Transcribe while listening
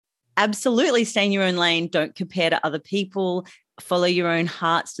absolutely stay in your own lane. Don't compare to other people. Follow your own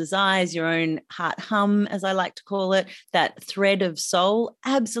heart's desires, your own heart hum, as I like to call it, that thread of soul.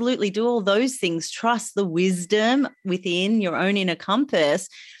 Absolutely do all those things. Trust the wisdom within your own inner compass.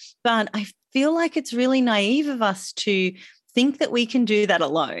 But I feel like it's really naive of us to think that we can do that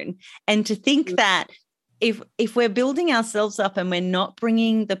alone, and to think that if we're building ourselves up and we're not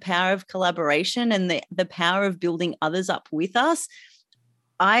bringing the power of collaboration and the power of building others up with us,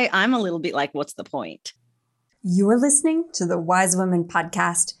 I'm a little bit like, what's the point? You're listening to the Wise Women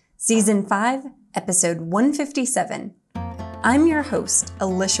Podcast, Season 5, Episode 157. I'm your host,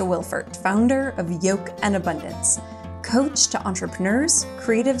 Alicia Wilford, founder of Yoke and Abundance, coach to entrepreneurs,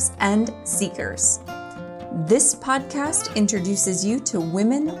 creatives, and seekers. This podcast introduces you to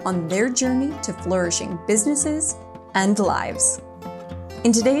women on their journey to flourishing businesses and lives.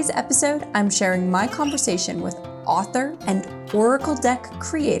 In today's episode, I'm sharing my conversation with author and Oracle deck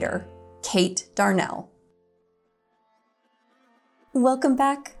creator, Kate Darnell. Welcome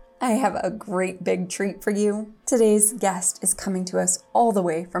back. I have a great big treat for you. Today's guest is coming to us all the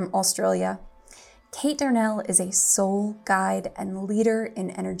way from Australia. Kate Darnell is a soul guide and leader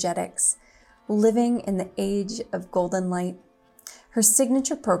in energetics, living in the age of golden light. Her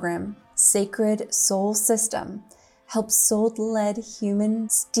signature program, Sacred Soul System, helps soul-led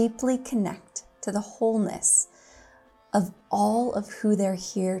humans deeply connect to the wholeness of all of who they're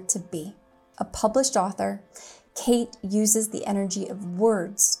here to be. A published author, Kate uses the energy of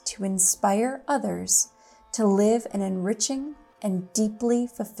words to inspire others to live an enriching and deeply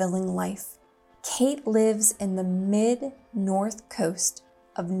fulfilling life. Kate lives in the mid-north coast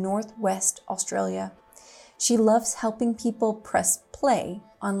of Northwest Australia. She loves helping people press play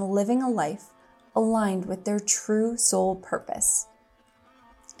on living a life aligned with their true soul purpose.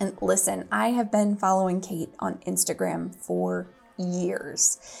 And listen, I have been following Kate on Instagram for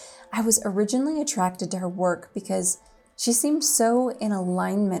years. I was originally attracted to her work because she seemed so in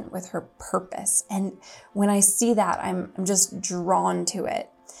alignment with her purpose. And when I see that, I'm just drawn to it.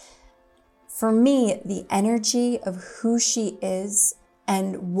 For me, the energy of who she is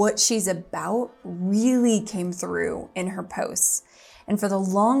and what she's about really came through in her posts. And for the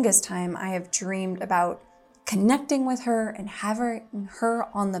longest time, I have dreamed about connecting with her and having her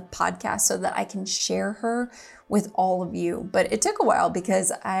on the podcast so that I can share her with all of you. But it took a while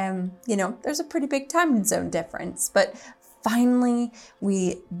because there's a pretty big time zone difference. But finally,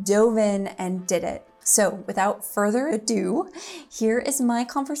 we dove in and did it. So without further ado, here is my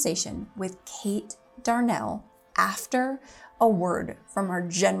conversation with Kate Darnell after a word from our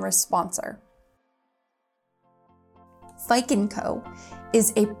generous sponsor. Fike & Co.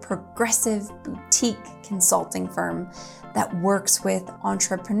 is a progressive boutique consulting firm that works with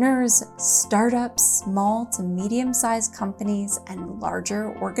entrepreneurs, startups, small to medium-sized companies, and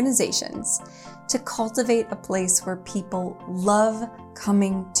larger organizations to cultivate a place where people love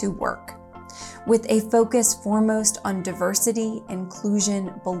coming to work. With a focus foremost on diversity,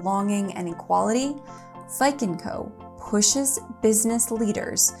 inclusion, belonging, and equality, Fike & Co. pushes business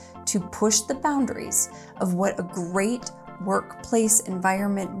leaders to push the boundaries of what a great workplace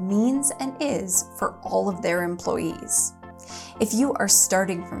environment means and is for all of their employees. If you are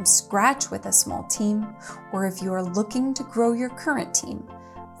starting from scratch with a small team, or if you are looking to grow your current team,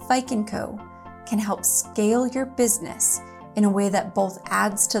 Fike & Co. can help scale your business in a way that both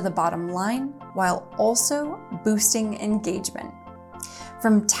adds to the bottom line while also boosting engagement.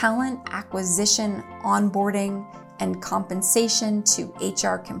 From talent acquisition, onboarding, and compensation to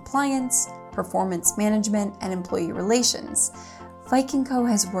HR compliance, performance management, and employee relations, Fike & Co.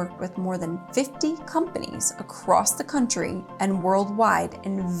 has worked with more than 50 companies across the country and worldwide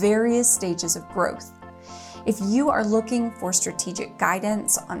in various stages of growth. If you are looking for strategic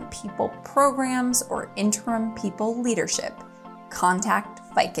guidance on people programs or interim people leadership, contact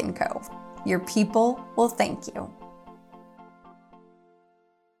Fike & Co. Your people will thank you.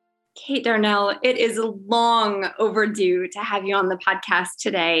 Kate Darnell, it is long overdue to have you on the podcast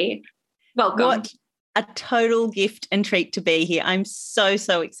today. Welcome. What a total gift and treat to be here. I'm so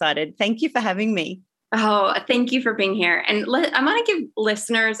excited. Thank you for having me. Oh, thank you for being here. And I'm going to give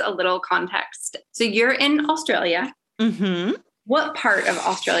listeners a little context. So you're in Australia. Mm-hmm. What part of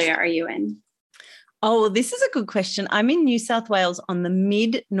Australia are you in? Oh, well, this is a good question. I'm in New South Wales on the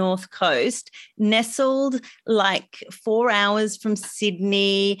mid-north coast, nestled like 4 hours from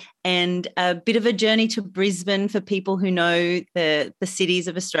Sydney, and a bit of a journey to Brisbane for people who know the cities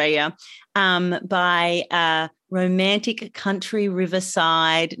of Australia, by a romantic country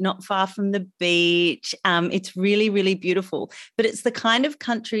riverside, not far from the beach. It's really, really beautiful. But it's the kind of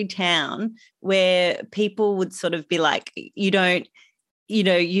country town where people would sort of be like,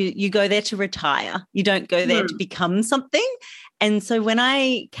 you go there to retire. You don't go there to become something. And so when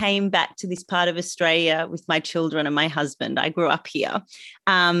I came back to this part of Australia with my children and my husband, I grew up here.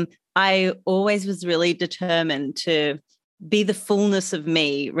 I always was really determined to be the fullness of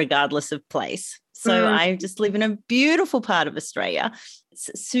me, regardless of place. So I just live in a beautiful part of Australia. It's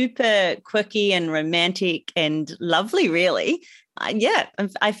super quirky and romantic and lovely, really.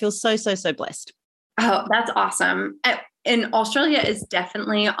 I feel so, so, so blessed. Oh, that's awesome. And Australia is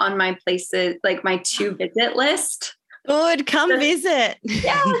definitely on my places, like my to visit list. Good, come visit.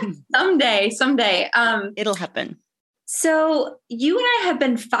 Yeah, someday. It'll happen. So you and I have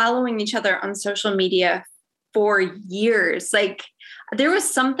been following each other on social media for years. Like there was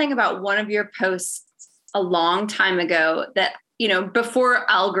something about one of your posts a long time ago that, before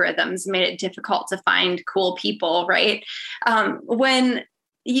algorithms made it difficult to find cool people, right? When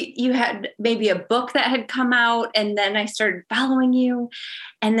you had maybe a book that had come out, and then I started following you,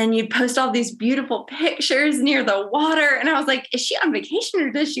 and then you'd post all these beautiful pictures near the water. And I was like, is she on vacation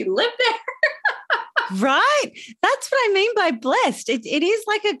or does she live there? Right. That's what I mean by blessed. It is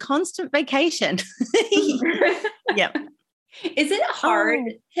like a constant vacation. Yep. Is it hard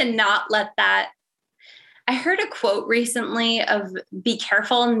to not let that? I heard a quote recently of be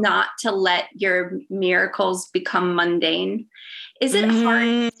careful not to let your miracles become mundane. Is it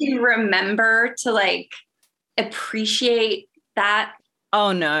hard to remember to appreciate that?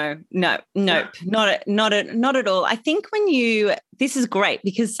 Oh, no, not at all. I think this is great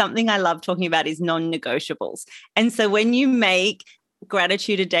because something I love talking about is non-negotiables. And so when you make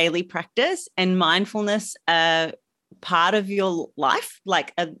gratitude a daily practice and mindfulness part of your life,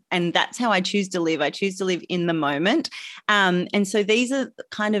 and that's how I choose to live. I choose to live in the moment. And so these are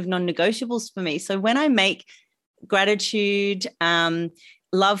kind of non-negotiables for me. So when I make gratitude,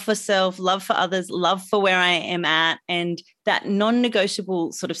 love for self, love for others, love for where I am at, and that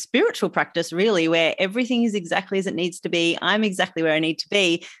non-negotiable sort of spiritual practice, really, where everything is exactly as it needs to be. I'm exactly where I need to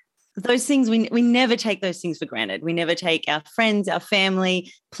be. Those things, we never take those things for granted. We never take our friends, our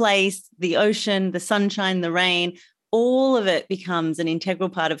family, place, the ocean, the sunshine, the rain. All of it becomes an integral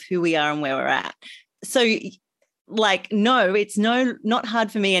part of who we are and where we're at. So no, it's not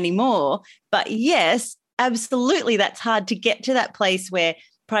hard for me anymore. But yes, absolutely, that's hard to get to that place where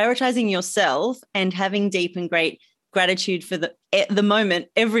prioritizing yourself and having deep and great gratitude for the moment,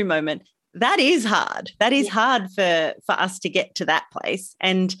 every moment, that is hard. That is hard for us to get to that place.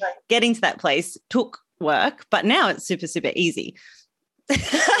 And getting to that place took work, but now it's super, super easy. Okay,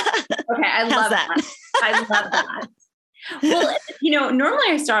 I love that. I love that. Well, normally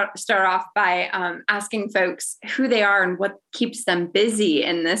I start off by asking folks who they are and what keeps them busy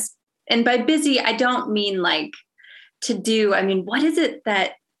in this. And by busy, I don't mean to do. I mean, what is it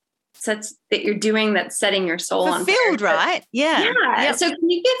that you're doing that's setting your soul on fire? Right? Yeah. Yep. So can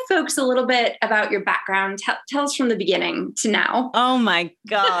you give folks a little bit about your background? Tell us from the beginning to now. Oh my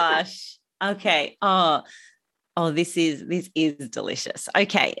gosh. Okay. This is delicious.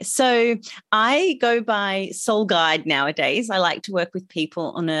 Okay. So I go by soul guide nowadays. I like to work with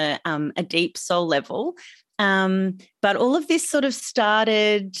people on a deep soul level. But all of this sort of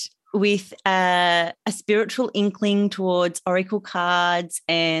started with a spiritual inkling towards oracle cards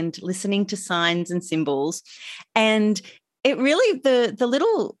and listening to signs and symbols. And it really, the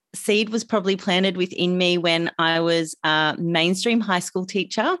little seed was probably planted within me when I was a mainstream high school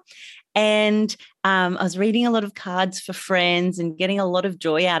teacher. And I was reading a lot of cards for friends and getting a lot of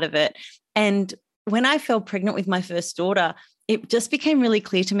joy out of it. And when I fell pregnant with my first daughter, it just became really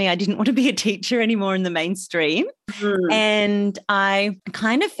clear to me I didn't want to be a teacher anymore in the mainstream. And I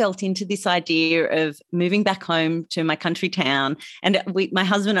kind of felt into this idea of moving back home to my country town. And my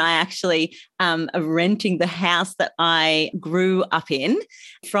husband and I actually are renting the house that I grew up in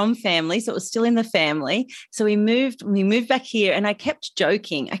from family. So it was still in the family. So we moved back here, and I kept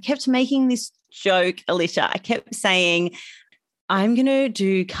joking. I kept making this joke, Alicia. I kept saying, I'm going to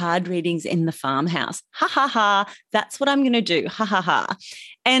do card readings in the farmhouse. Ha, ha, ha. That's what I'm going to do. Ha, ha, ha.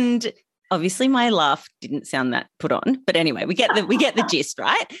 And obviously my laugh didn't sound that put on. But anyway, we get the gist,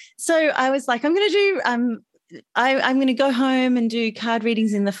 right? So I was like, I'm going to do I'm going to go home and do card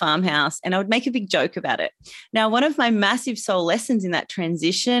readings in the farmhouse. And I would make a big joke about it. Now, one of my massive soul lessons in that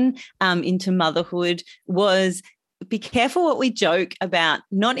transition into motherhood was be careful what we joke about,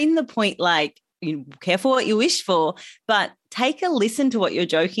 not in the point careful what you wish for, but take a listen to what you're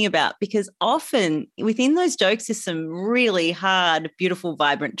joking about, because often within those jokes is some really hard, beautiful,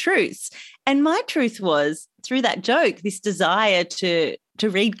 vibrant truths. And my truth was, through that joke, this desire to to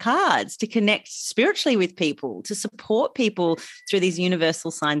read cards, to connect spiritually with people, to support people through these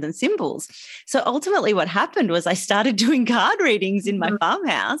universal signs and symbols. So ultimately what happened was I started doing card readings in my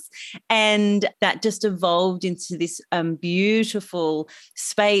farmhouse, and that just evolved into this beautiful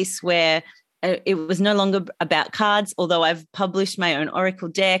space where it was no longer about cards, although I've published my own oracle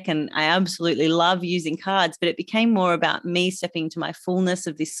deck and I absolutely love using cards, but it became more about me stepping into my fullness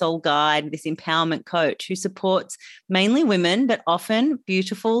of this soul guide, this empowerment coach who supports mainly women, but often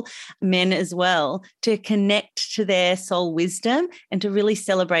beautiful men as well, to connect to their soul wisdom and to really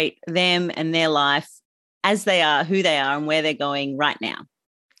celebrate them and their life as they are, who they are, and where they're going right now.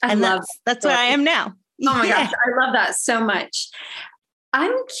 That's where I am now. Oh my gosh, I love that so much.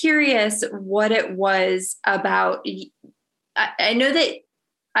 I'm curious what it was about. I know that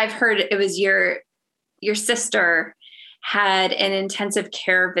I've heard it was your sister had an intensive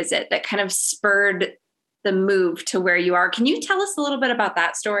care visit that kind of spurred the move to where you are. Can you tell us a little bit about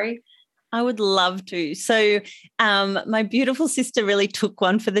that story? I would love to. So my beautiful sister really took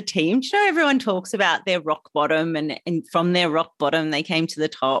one for the team. Do you know, everyone talks about their rock bottom and from their rock bottom, they came to the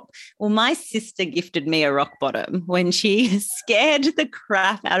top. Well, my sister gifted me a rock bottom when she scared the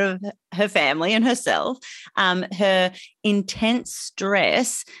crap out of her family and herself. Her intense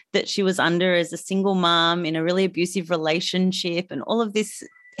stress that she was under as a single mom in a really abusive relationship and all of this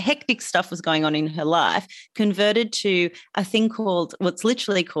hectic stuff was going on in her life, converted to a thing called, what's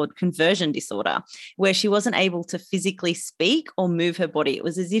literally called conversion disorder, where she wasn't able to physically speak or move her body. It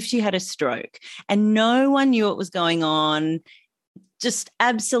was as if she had a stroke and no one knew what was going on. Just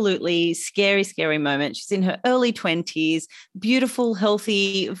absolutely scary, scary moment. She's in her early 20s, beautiful,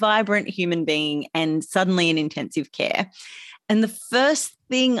 healthy, vibrant human being, and suddenly in intensive care. And the first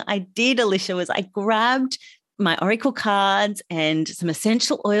thing I did, Alicia, was I grabbed my oracle cards and some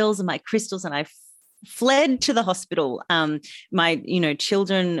essential oils and my crystals, and I fled to the hospital. My,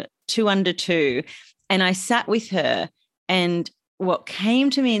 children 2 under 2, and I sat with her. And what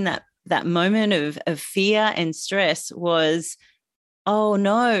came to me in that moment of fear and stress was, oh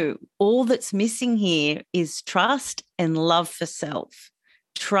no, all that's missing here is trust and love for self.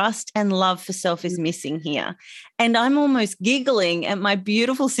 Trust and love for self is missing here. And I'm almost giggling at my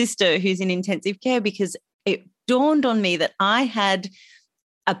beautiful sister who's in intensive care, because it dawned on me that I had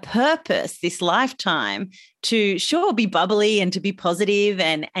a purpose this lifetime to be bubbly and to be positive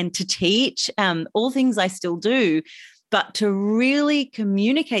and to teach, all things I still do, but to really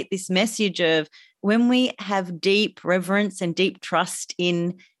communicate this message of when we have deep reverence and deep trust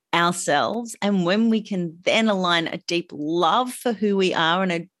in ourselves, and when we can then align a deep love for who we are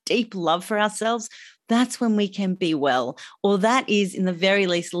and a deep love for ourselves, that's when we can be well, or that is, in the very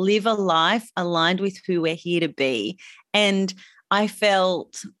least, live a life aligned with who we're here to be. And I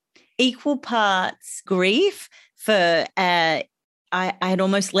felt equal parts grief for I had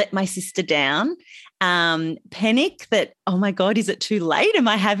almost let my sister down, panic that, oh my God, is it too late? Am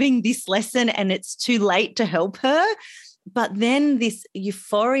I having this lesson and it's too late to help her? But then this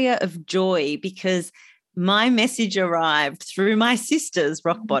euphoria of joy, because my message arrived through my sister's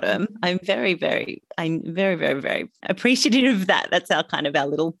rock bottom. I'm very, very, very appreciative of that. That's our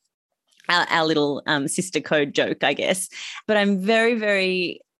little sister code joke, I guess. But I'm very,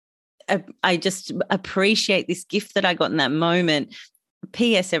 very, I just appreciate this gift that I got in that moment.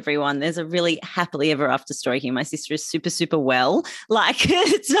 P.S. everyone, there's a really happily ever after story here. My sister is super, super well. Like,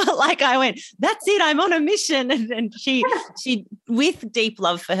 it's not like I went, that's it, I'm on a mission. And she, with deep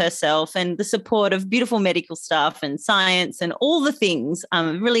love for herself and the support of beautiful medical staff and science and all the things,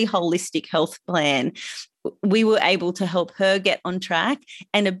 really holistic health plan, we were able to help her get on track.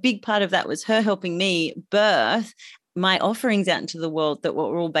 And a big part of that was her helping me birth my offerings out into the world that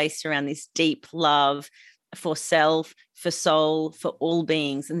were all based around this deep love for self, for soul, for all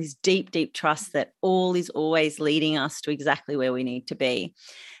beings, and this deep, deep trust that all is always leading us to exactly where we need to be.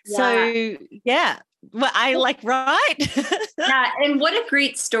 Yeah. So, yeah, well, I like, right? Yeah, and what a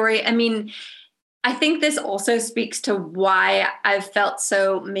great story. I mean, I think this also speaks to why I've felt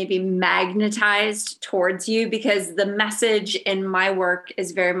so maybe magnetized towards you, because the message in my work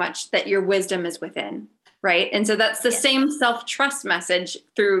is very much that your wisdom is within. Right. And so that's the same self-trust message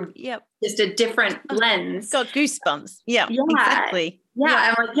through just a different lens. Got goosebumps. Yeah, exactly.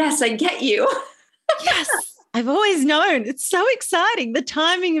 Yeah. I'm like, yes, I get you. Yes. I've always known. It's so exciting. The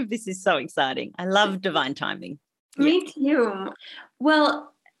timing of this is so exciting. I love divine timing. Me too.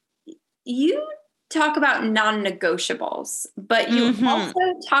 Well, you talk about non-negotiables, but you also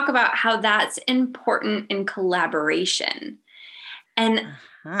talk about how that's important in collaboration. And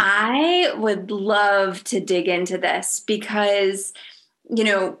I would love to dig into this because,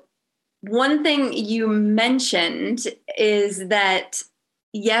 one thing you mentioned is that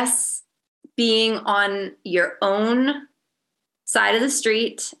yes, being on your own side of the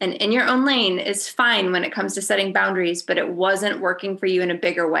street and in your own lane is fine when it comes to setting boundaries, but it wasn't working for you in a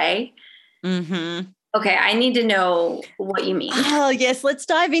bigger way. Mm-hmm. Okay, I need to know what you mean. Oh, yes, let's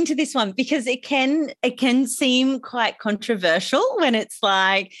dive into this one because it can seem quite controversial when it's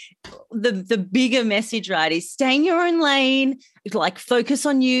like the bigger message, right, is stay in your own lane, like focus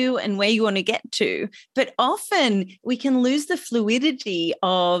on you and where you want to get to. But often we can lose the fluidity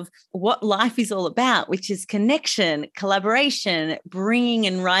of what life is all about, which is connection, collaboration, bringing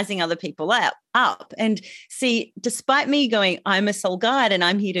and rising other people up. And see, despite me going, I'm a soul guide and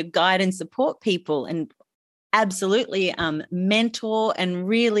I'm here to guide and support people and absolutely mentor and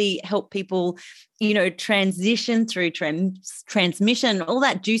really help people, transition through transmission, all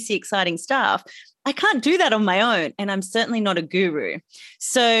that juicy, exciting stuff. I can't do that on my own. And I'm certainly not a guru.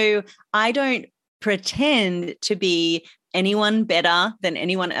 So I don't pretend to be anyone better than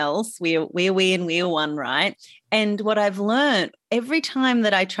anyone else. We're we and we are one, right? And what I've learned every time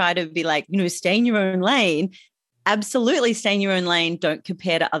that I try to be like, stay in your own lane, absolutely stay in your own lane. Don't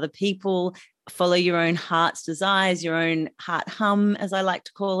compare to other people. Follow your own heart's desires, your own heart hum, as I like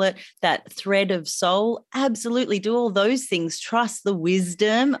to call it, that thread of soul. Absolutely do all those things. Trust the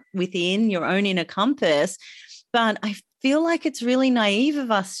wisdom within your own inner compass. But I feel like it's really naive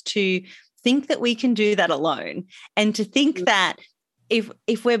of us to think that we can do that alone and to think that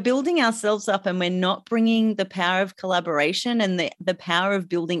if we're building ourselves up and we're not bringing the power of collaboration and the power of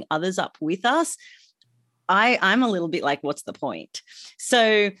building others up with us, I'm a little bit like, what's the point?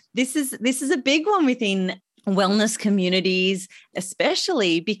 So this is a big one within wellness communities,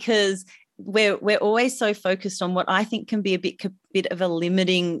 especially because we're always so focused on what I think can be a bit of a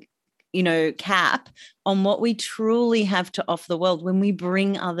limiting, cap on what we truly have to offer the world when we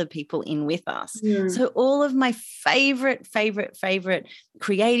bring other people in with us. So all of my favorite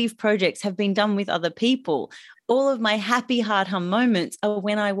creative projects have been done with other people. All of my happy heart hum moments are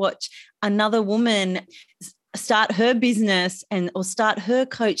when I watch another woman start her business or start her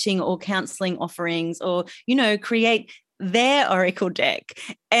coaching or counseling offerings or, create their Oracle deck.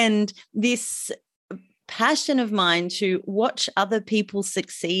 And this passion of mine to watch other people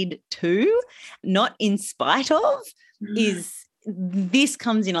succeed too, not in spite of, this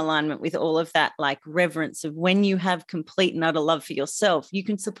comes in alignment with all of that, like reverence of when you have complete and utter love for yourself, you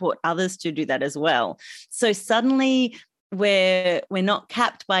can support others to do that as well. So suddenly we're not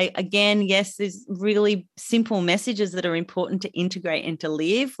capped by, again, yes, there's really simple messages that are important to integrate and to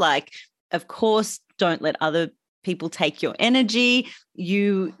live. Like, of course, don't let other people take your energy.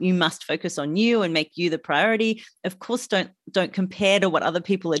 You must focus on you and make you the priority. Of course, don't compare to what other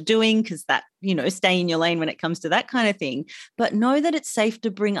people are doing, because that, stay in your lane when it comes to that kind of thing. But know that it's safe to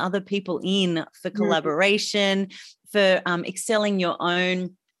bring other people in for collaboration, for excelling your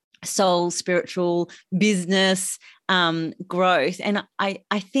own soul, spiritual, business growth. And I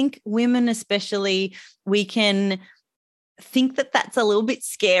think women especially, we can think that that's a little bit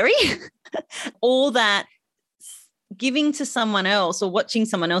scary or that giving to someone else or watching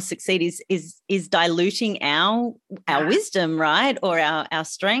someone else succeed is diluting our wisdom, right? Or our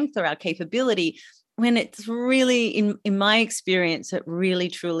strength or our capability, when it's really, in my experience, it really,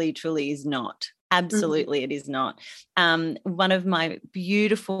 truly, truly is not. Absolutely, it is not. One of my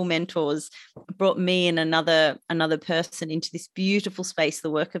beautiful mentors brought me and another person into this beautiful space, the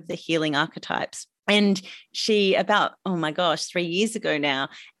work of the healing archetypes. And she, about, 3 years ago now,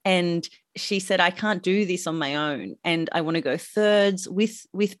 and she said, I can't do this on my own. And I want to go thirds with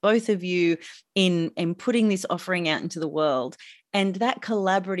both of you in putting this offering out into the world. And that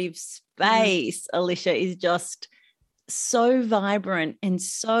collaborative space, Alicia, is just so vibrant and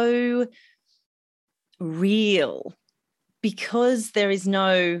so real, because there is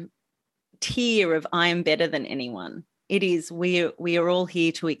no tier of I am better than anyone. It is we are all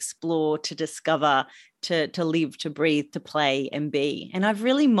here to explore, to discover, to live, to breathe, to play and be. And I've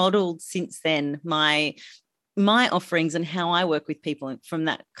really modeled since then my offerings and how I work with people from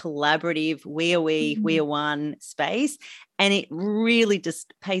that collaborative we are one space. And it really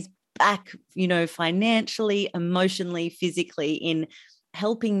just pays back, financially, emotionally, physically, in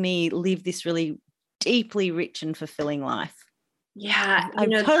helping me live this really deeply rich and fulfilling life. Yeah. I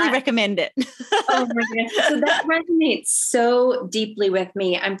totally recommend it. Oh my goodness. So that resonates so deeply with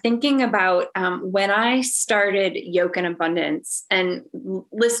me. I'm thinking about when I started Yoke in Abundance, and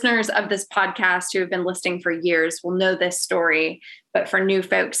listeners of this podcast who have been listening for years will know this story, but for new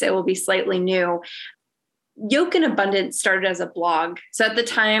folks, it will be slightly new. Yoke in Abundance started as a blog. So at the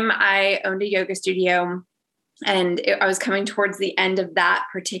time I owned a yoga studio, and I was coming towards the end of that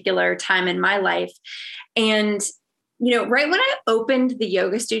particular time in my life. And right when I opened the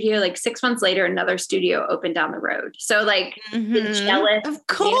yoga studio, like 6 months later, another studio opened down the road. So like the jealous, of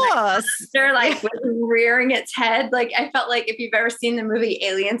course, they're like was rearing its head. Like I felt like if you've ever seen the movie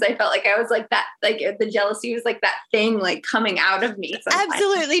Aliens, I felt like I was like that, like the jealousy was like that thing like coming out of me. Sometimes.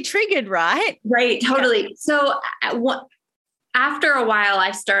 Absolutely triggered, right? Right. Totally. Yeah. So after a while,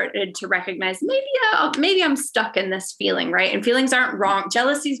 I started to recognize maybe I'm stuck in this feeling, right? And feelings aren't wrong.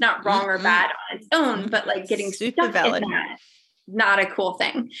 Jealousy is not wrong or bad on its own, but like getting super stuck valid. in that, not a cool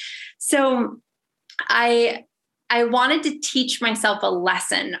thing. So I wanted to teach myself a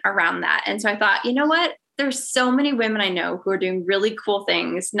lesson around that. And so I thought, you know what? There's so many women I know who are doing really cool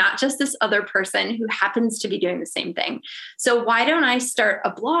things, not just this other person who happens to be doing the same thing. So why don't I start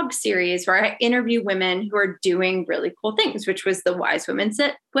a blog series where I interview women who are doing really cool things, which was the Wise Women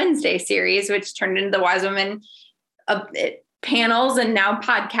Sit Wednesday series, which turned into the Wise Women panels and now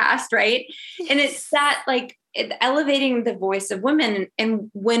podcast, right? Yes. And it's that like elevating the voice of women.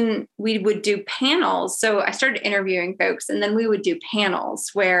 And when we would do panels, so I started interviewing folks and then we would do panels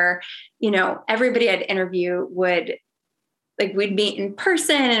where, everybody I'd interview would like, we'd meet in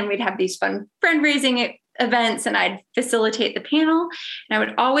person and we'd have these fun fundraising events and I'd facilitate the panel. And I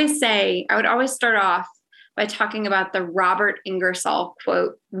would always start off by talking about the Robert Ingersoll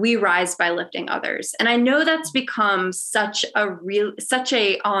quote, "We rise by lifting others." And I know that's become such a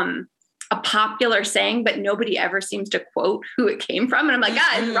popular saying, but nobody ever seems to quote who it came from. And I'm like,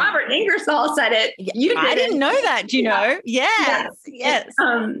 guys, Robert Ingersoll said it. I didn't know that. Do you know? Yes.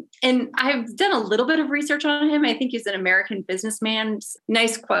 And I've done a little bit of research on him. I think he's an American businessman.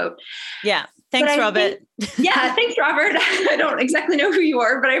 Nice quote. Yeah. Thanks, Robert. Thanks, Robert. I don't exactly know who you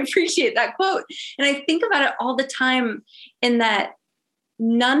are, but I appreciate that quote. And I think about it all the time in that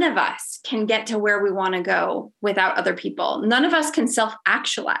none of us can get to where we want to go without other people. None of us can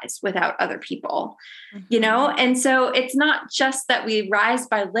self-actualize without other people, And so it's not just that we rise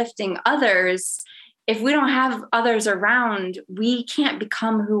by lifting others. If we don't have others around, we can't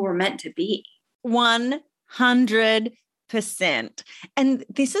become who we're meant to be. 100%. And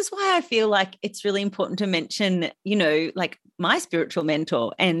this is why I feel like it's really important to mention, like my spiritual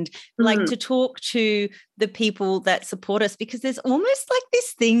mentor and like to talk to the people that support us, because there's almost like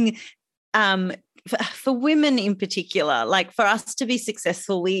this thing for women in particular, like for us to be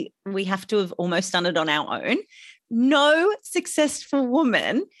successful, we have to have almost done it on our own. No successful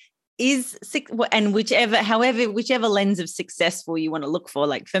woman is, and whichever lens of successful you want to look for.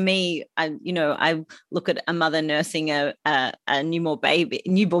 Like for me, I look at a mother nursing a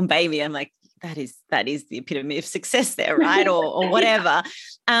newborn baby. I'm like, that is the epitome of success there, right? or whatever.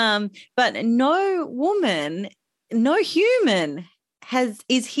 But no woman, no human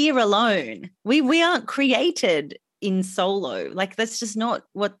is here alone. We aren't created in solo. Like that's just not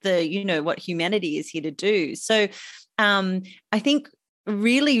what what humanity is here to do. So I think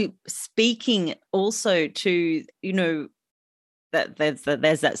really speaking also to, that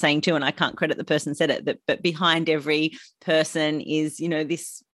there's that saying too, and I can't credit the person said it, but behind every person is,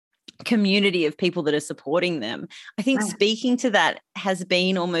 this community of people that are supporting them. I think speaking to that has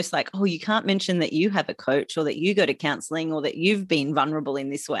been almost like, oh, you can't mention that you have a coach or that you go to counseling or that you've been vulnerable in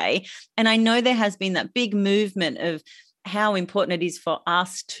this way. And I know there has been that big movement of how important it is for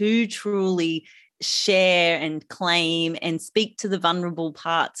us to truly share and claim and speak to the vulnerable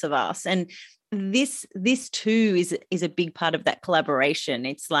parts of us. And this too is a big part of that collaboration.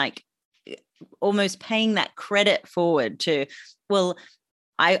 It's like almost paying that credit forward to, well,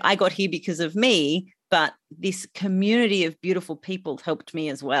 I got here because of me, but this community of beautiful people helped me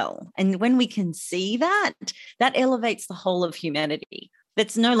as well. And when we can see that elevates the whole of humanity.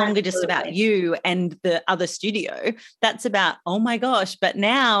 That's no longer just about you and the other studio. That's about, oh my gosh, but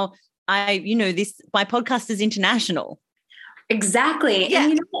now my podcast is international. Exactly. Yeah.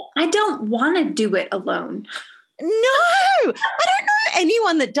 And I don't want to do it alone. No, I don't know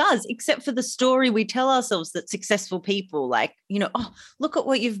anyone that does, except for the story we tell ourselves that successful people like, oh, look at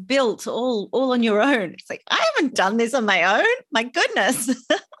what you've built all on your own. It's like, I haven't done this on my own. My goodness.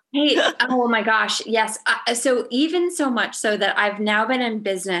 Hey, oh my gosh. Yes. So even so much so that I've now been in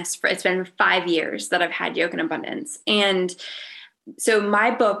business it's been 5 years that I've had Yoga in Abundance. And so my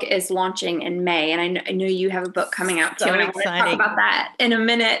book is launching in May, and I know you have a book coming out too. So and I want to talk about that in a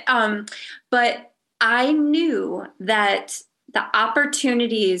minute. But I knew that the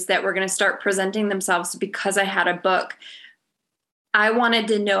opportunities that were going to start presenting themselves because I had a book, I wanted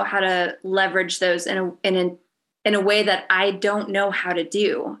to know how to leverage those in a way that I don't know how to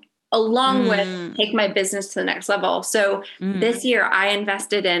do. along with take my business to the next level. So this year I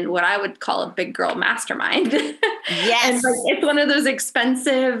invested in what I would call a big girl mastermind. Yes. And like, it's one of those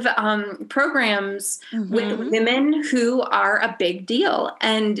expensive programs with women who are a big deal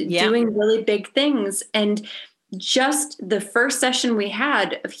and doing really big things. And just the first session we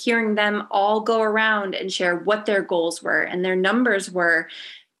had of hearing them all go around and share what their goals were and their numbers were,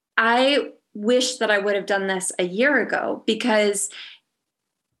 I wish that I would have done this a year ago, because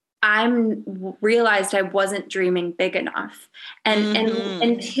realized I wasn't dreaming big enough. And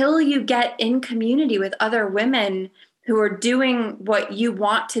until you get in community with other women who are doing what you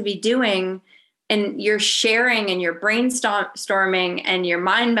want to be doing, and you're sharing and you're brainstorming and you're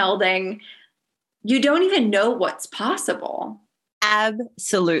mind melding, you don't even know what's possible.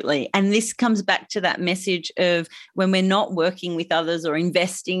 Absolutely. And this comes back to that message of when we're not working with others or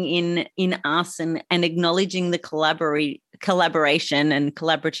investing in us and acknowledging the collaboration and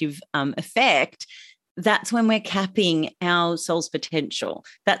collaborative effect, that's when we're capping our soul's potential.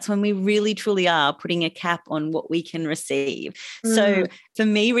 That's when we really, truly are putting a cap on what we can receive. So for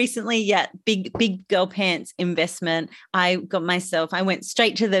me recently, big girl pants investment. I went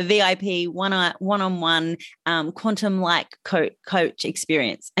straight to the VIP one-on-one quantum-like coach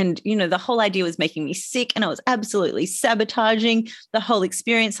experience. And, the whole idea was making me sick, and I was absolutely sabotaging the whole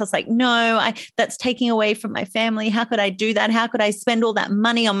experience. I was like, no, that's taking away from my family. How could I do that? How could I spend all that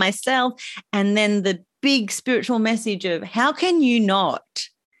money on myself? And then the big spiritual message of how can you not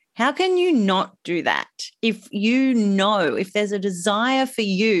do that? If there's a desire for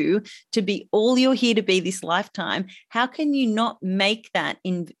you to be all you're here to be this lifetime, how can you not make that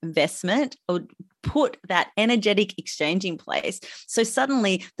investment or put that energetic exchange in place? So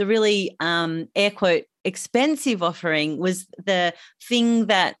suddenly the really air quote expensive offering was the thing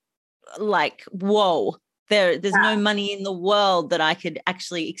that, like, whoa, there's no money in the world that I could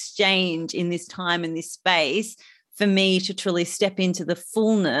actually exchange in this time and this space for me to truly step into the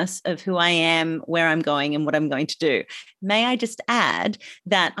fullness of who I am, where I'm going, and what I'm going to do. May I just add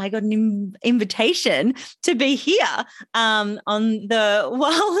that I got an invitation to be here on the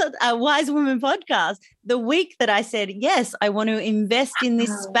Wise Woman podcast the week that I said, yes, I want to invest in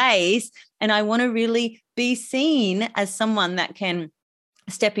this space, and I want to really be seen as someone that can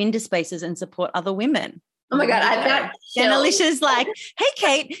step into spaces and support other women. Oh my God, I've got chills. And Alicia's like, hey,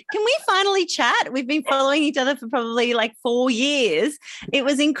 Kate, can we finally chat? We've been following each other for probably like 4 years. It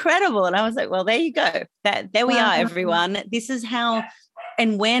was incredible. And I was like, well, there you go. There we are, everyone. This is how,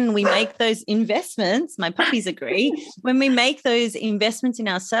 and when we make those investments, my puppies agree, when we make those investments in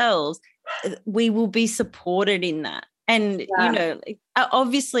ourselves, we will be supported in that. And,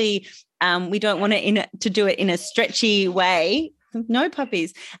 obviously we don't want to do it in a stretchy way. No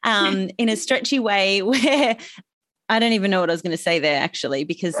puppies, in a stretchy way where I don't even know what I was going to say there, actually,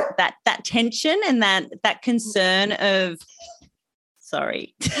 because that tension and that concern of,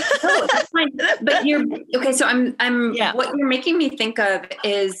 sorry. No, that's fine. But okay. So what you're making me think of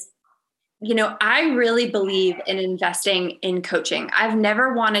is, I really believe in investing in coaching. I've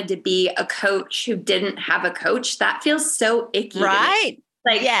never wanted to be a coach who didn't have a coach. That feels so icky. Right.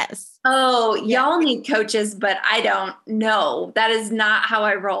 Like, yes. Oh, y'all need coaches, but I don't know. That is not how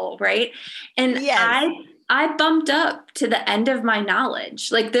I roll. Right. And I bumped up to the end of my knowledge.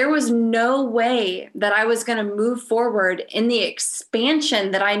 Like, there was no way that I was going to move forward in the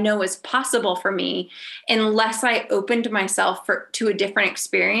expansion that I know is possible for me unless I opened myself to a different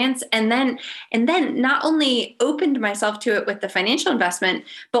experience. And then not only opened myself to it with the financial investment,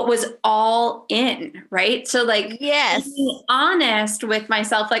 but was all in, right? So like, yes, being honest with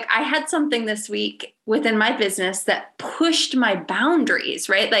myself. Like, I had something this week within my business that pushed my boundaries,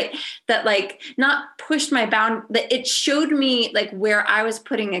 right? Not pushed my that it showed me like where I was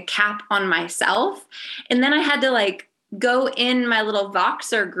putting a cap on myself. And then I had to like go in my little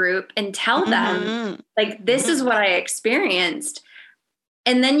Voxer group and tell them like, this is what I experienced.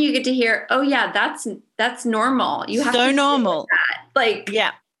 And then you get to hear, oh yeah, that's normal. You have so normal. That. Like,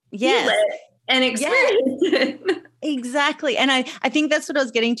 yeah. Yes. Feel it and experience it. Exactly. And I think that's what I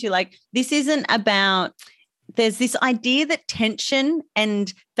was getting to. Like, this isn't about, there's this idea that tension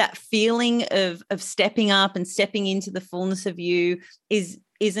and that feeling of stepping up and stepping into the fullness of you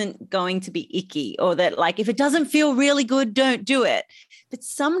isn't going to be icky, or that like, if it doesn't feel really good, don't do it. But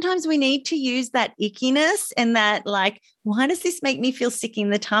sometimes we need to use that ickiness and that like, why does this make me feel sick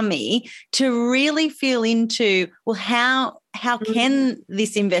in the tummy, to really feel into, well, how can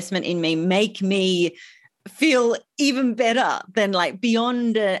this investment in me make me feel even better than like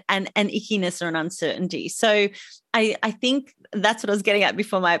beyond an ickiness or an uncertainty. So I think that's what I was getting at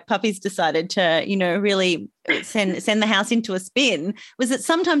before my puppies decided to, really send the house into a spin, was that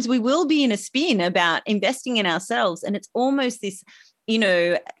sometimes we will be in a spin about investing in ourselves. And it's almost this,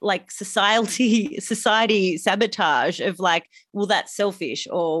 like society sabotage of like, well, that's selfish,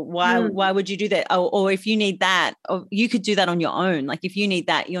 or why would you do that? Or if you need that, or you could do that on your own. Like if you need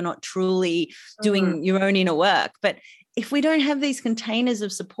that, you're not truly doing your own inner work. But if we don't have these containers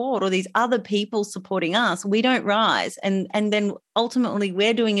of support or these other people supporting us, we don't rise. And then ultimately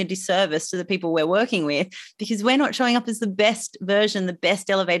we're doing a disservice to the people we're working with, because we're not showing up as the best version, the best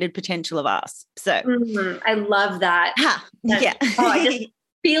elevated potential of us. So I love that. Yeah. I just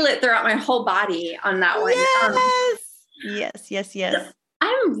feel it throughout my whole body on that one. Yes.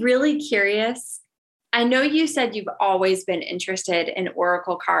 I'm really curious. I know you said you've always been interested in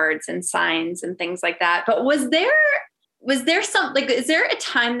oracle cards and signs and things like that, but was there something, like, is there a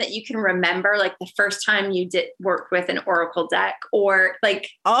time that you can remember, like the first time you did work with an oracle deck, or like?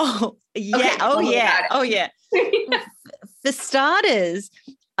 Oh yeah. For starters,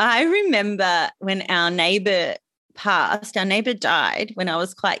 I remember when our neighbor died when I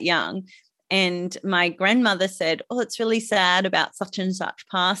was quite young, and my grandmother said, "Oh, it's really sad about such and such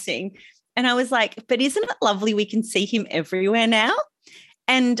passing." And I was like, "But isn't it lovely we can see him everywhere now?"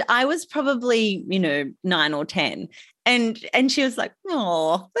 And I was probably, 9 or 10. And she was like,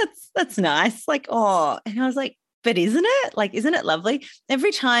 "Oh, that's nice." Like, oh, and I was like, "But isn't it? Like, isn't it lovely?"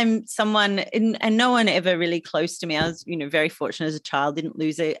 Every time someone, and no one ever really close to me, I was, very fortunate as a child, didn't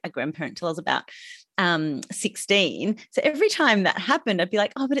lose a grandparent till I was about 16. So every time that happened, I'd be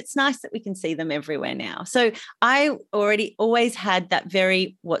like, "Oh, but it's nice that we can see them everywhere now." So I always had that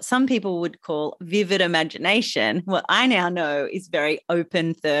very, what some people would call vivid imagination. What I now know is very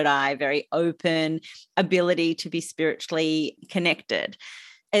open third eye, very open ability to be spiritually connected.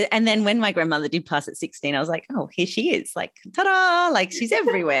 And then when my grandmother did pass at 16, I was like, "Oh, here she is, like, ta-da, like she's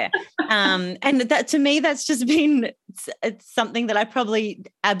everywhere." And that, to me, that's just been, it's something that I probably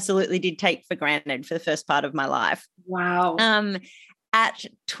absolutely did take for granted for the first part of my life. Wow. At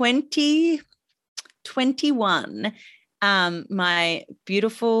 21, my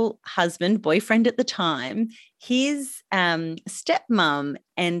beautiful husband, boyfriend at the time, his stepmom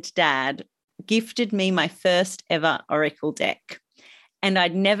and dad gifted me my first ever oracle deck. And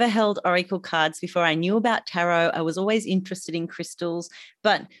I'd never held oracle cards before. I knew about tarot. I was always interested in crystals.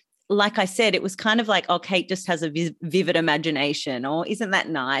 But like I said, it was kind of like, oh, Kate just has a vivid imagination, or isn't that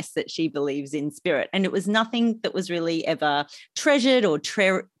nice that she believes in spirit? And it was nothing that was really ever treasured or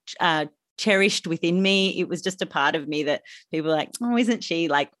cherished within me. It was just a part of me that people were like, "Oh, isn't she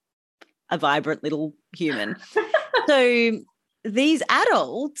like a vibrant little human?" So these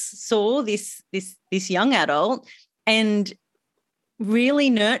adults saw this young adult and really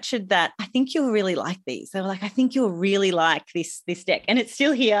nurtured that. "I think you'll really like these." They were like, "I think you'll really like this deck." And it's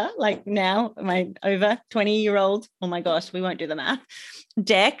still here, like now, my over 20-year-old, oh my gosh, we won't do the math,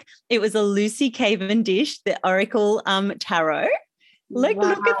 deck. It was a Lucy Cavendish, the Oracle Tarot. Look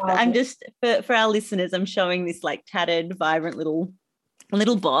at that. I'm just, for our listeners, I'm showing this like tattered, vibrant little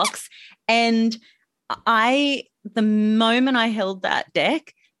box. And the moment I held that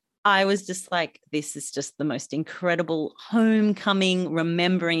deck, I was just like, this is just the most incredible homecoming,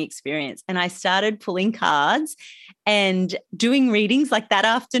 remembering experience. And I started pulling cards and doing readings. Like that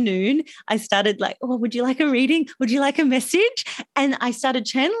afternoon, I started like, "Oh, would you like a reading? Would you like a message?" And I started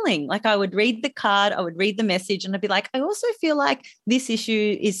channeling. Like I would read the card, I would read the message, and I'd be like, "I also feel like this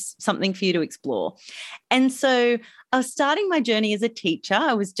issue is something for you to explore." And so I was starting my journey as a teacher.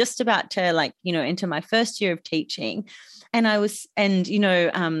 I was just about to enter my first year of teaching. And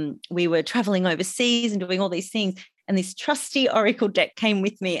we were traveling overseas and doing all these things. And this trusty oracle deck came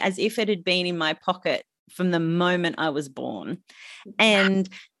with me as if it had been in my pocket from the moment I was born. And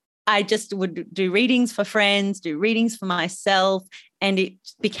I just would do readings for friends, do readings for myself. And it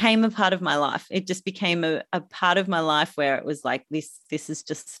became a part of my life. It just became a part of my life where it was like, this is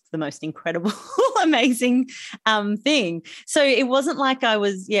just the most incredible, amazing thing. So it wasn't like I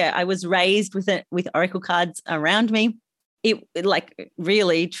was raised with oracle cards around me. It like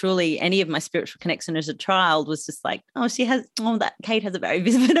really, truly, any of my spiritual connection as a child was just like, that Kate has a very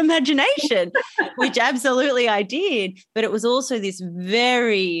vivid imagination, which absolutely I did. But it was also this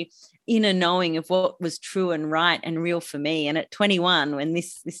very inner knowing of what was true and right and real for me. And at 21, when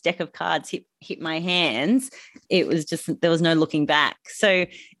this deck of cards hit my hands, it was just, there was no looking back. So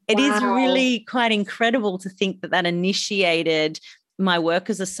it is really quite incredible to think that initiated my work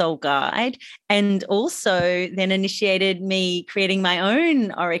as a soul guide, and also then initiated me creating my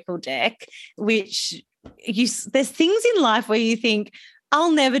own oracle deck, which there's things in life where you think,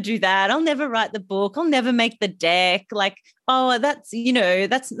 I'll never do that. I'll never write the book. I'll never make the deck. Like, oh, that's,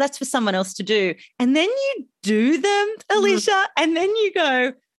 that's for someone else to do. And then you do them, Alicia, and then you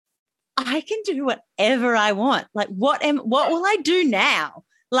go, I can do whatever I want. Like, what will I do now?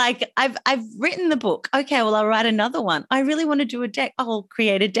 Like, I've written the book. Okay, well, I'll write another one. I really want to do a deck. I'll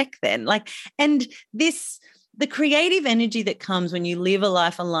create a deck then. Like, and the creative energy that comes when you live a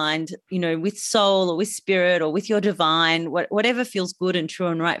life aligned, with soul or with spirit or with your divine, whatever feels good and true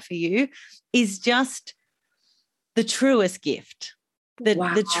and right for you, is just the truest gift.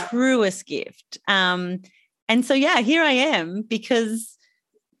 The truest gift. And so, yeah, here I am, because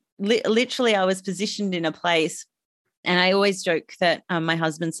literally I was positioned in a place. And I always joke that my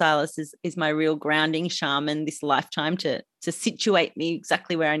husband Silas is my real grounding shaman this lifetime to situate me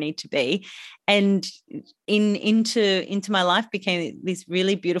exactly where I need to be. And into my life became these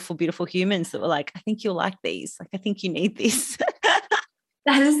really beautiful, beautiful humans that were like, I think you'll like these. Like, I think you need this.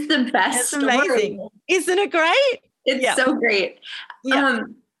 That is the best story. Amazing. Isn't it great? It's so great. Yeah.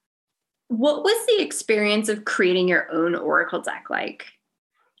 What was the experience of creating your own Oracle deck like?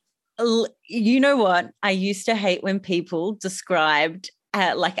 You know what? I used to hate when people described,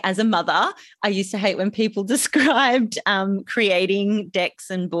 like as a mother, I used to hate when people described creating decks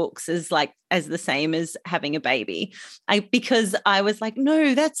and books as the same as having a baby. Because I was like,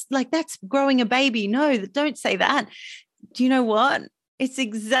 no, that's growing a baby. No, don't say that. Do you know what? It's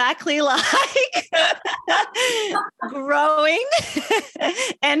exactly like growing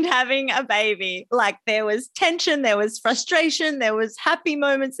and having a baby. Like, there was tension, there was frustration, there was happy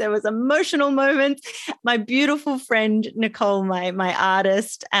moments, there was emotional moments. My beautiful friend, Nicole, my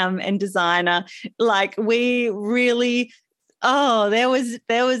artist and designer, like, we really, there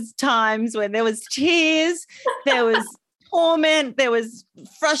was times when there was tears, there was torment, there was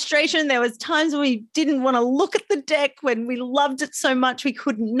frustration, there was times when we didn't want to look at the deck, when we loved it so much we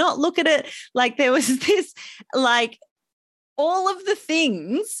could not look at it. Like, there was this, like, all of the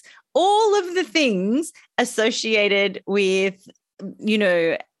things associated with,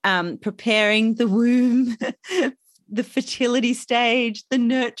 preparing the womb, the fertility stage, the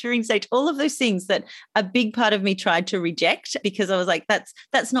nurturing stage, all of those things that a big part of me tried to reject, because I was like,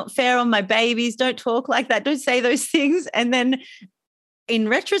 that's not fair on my babies. Don't talk like that. Don't say those things. And then in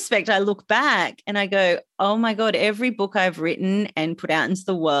retrospect, I look back and I go, oh my God, every book I've written and put out into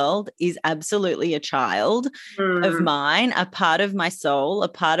the world is absolutely a child of mine, a part of my soul, a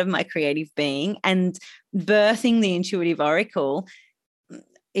part of my creative being. And birthing the Intuitive Oracle,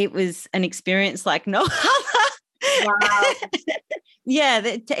 it was an experience like no other. Wow. Yeah,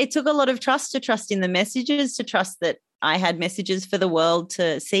 it took a lot of trust to trust in the messages, to trust that I had messages for the world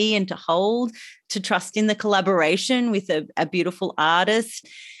to see and to hold, to trust in the collaboration with a beautiful artist.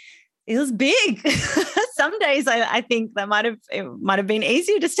 It was big. Some days I think it might have been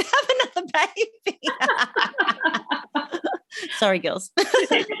easier just to have another baby. Sorry, girls.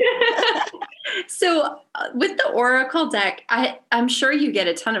 So with the Oracle deck, I'm sure you get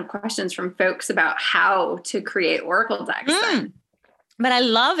a ton of questions from folks about how to create Oracle decks. But I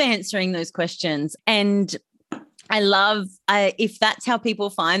love answering those questions. And I love, if that's how people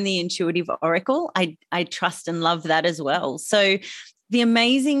find the Intuitive Oracle, I trust and love that as well. So the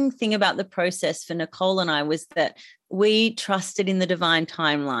amazing thing about the process for Nicole and I was that we trusted in the divine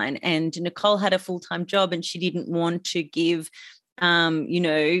timeline, and Nicole had a full-time job and she didn't want to give,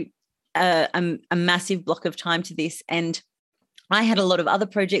 a massive block of time to this. And I had a lot of other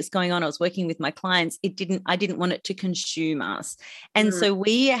projects going on. I was working with my clients. I didn't want it to consume us. And so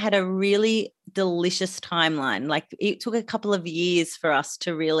we had a really delicious timeline. Like, it took a couple of years for us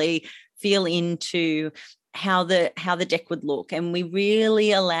to really feel into how the deck would look. And we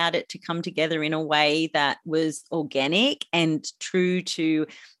really allowed it to come together in a way that was organic and true to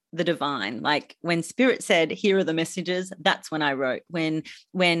the divine. Like, when Spirit said, here are the messages, that's when I wrote.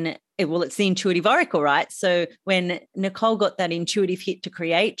 It's the Intuitive Oracle, right? So when Nicole got that intuitive hit to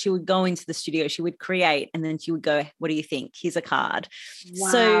create, she would go into the studio, she would create, and then she would go, what do you think? Here's a card. Wow.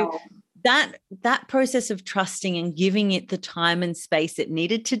 So that process of trusting and giving it the time and space it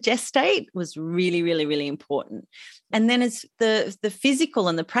needed to gestate was really, really, really important. And then it's the physical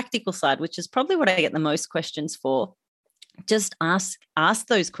and the practical side, which is probably what I get the most questions for. Just ask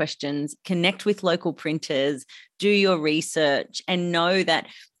those questions, connect with local printers, do your research, and know that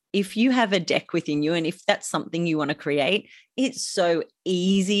if you have a deck within you and if that's something you want to create, it's so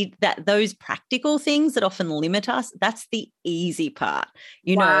easy that those practical things that often limit us, that's the easy part,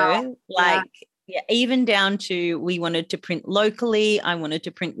 Yeah, even down to we wanted to print locally. I wanted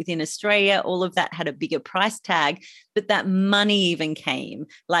to print within Australia. All of that had a bigger price tag, but that money even came.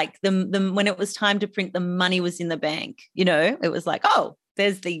 Like the when it was time to print, the money was in the bank. It was like, oh,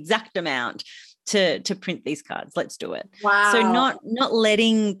 there's the exact amount to print these cards. Let's do it. Wow. So not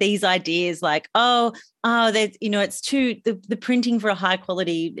letting these ideas like, that, it's too, the printing for a high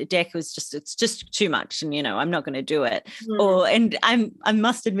quality deck it's just too much. And, I'm not going to do it. And I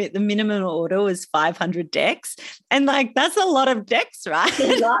must admit the minimum order was 500 decks. And like, that's a lot of decks, right?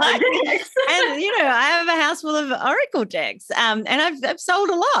 And, I have a house full of Oracle decks and I've sold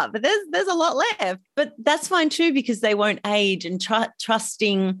a lot, but there's a lot left, but that's fine too, because they won't age, and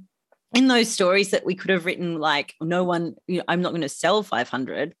trusting in those stories that we could have written, like, no one, I'm not going to sell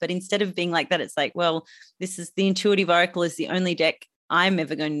 500, but instead of being like that, it's like, well, this is the Intuitive Oracle is the only deck I'm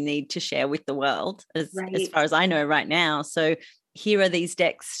ever going to need to share with the world as far as I know right now. So here are these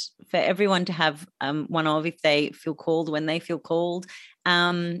decks for everyone to have one of if they feel called, when they feel called.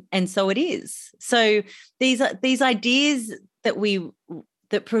 And so it is. So these ideas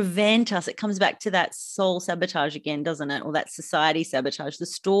that prevent us, it comes back to that soul sabotage again, doesn't it? Or that society sabotage, the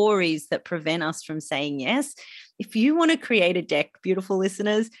stories that prevent us from saying yes. If you want to create a deck, beautiful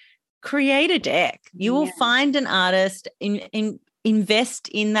listeners, create a deck. You will find an artist, invest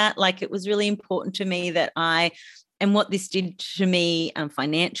in that. Like, it was really important to me that and what this did to me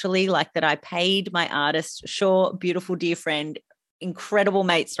financially, like that I paid my artist, sure, beautiful, dear friend, incredible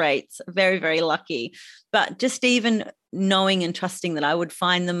mates rates, very, very lucky. But just even knowing and trusting that I would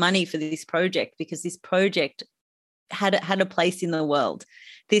find the money for this project, because this project had a place in the world.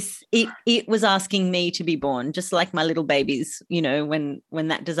 It was asking me to be born, just like my little babies, when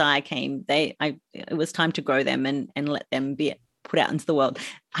that desire came, it was time to grow them and let them be put out into the world.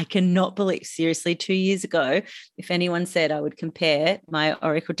 I cannot believe, seriously, 2 years ago, if anyone said I would compare my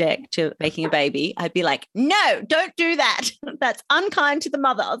Oracle deck to making a baby, I'd be like, no, don't do that. That's unkind to the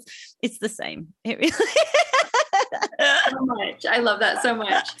mothers. It's the same. It really so much. I love that so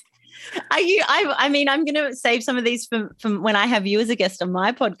much. I'm going to save some of these from when I have you as a guest on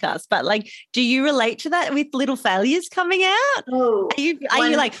my podcast, but like, do you relate to that with little failures coming out? Oh, are you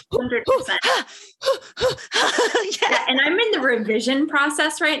like 100%? Yeah, and I'm in the revision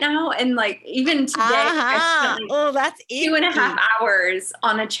process right now, and like even today, I spent that's 2.5 hours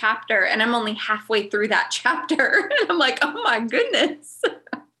on a chapter, and I'm only halfway through that chapter, and I'm like, oh my goodness.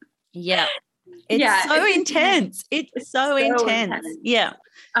 Yeah, it's so intense. It's so intense. Yeah.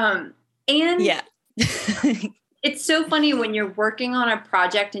 And it's so funny when you're working on a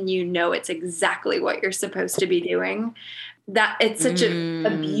project and it's exactly what you're supposed to be doing, that it's such a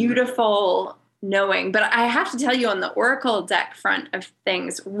beautiful knowing. But I have to tell you, on the Oracle deck front of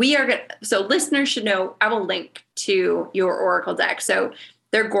things, so listeners should know, I will link to your Oracle deck. So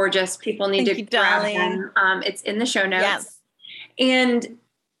they're gorgeous. People need to grab them. It's in the show notes. Yes. And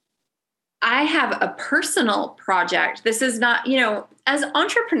I have a personal project. This is not, as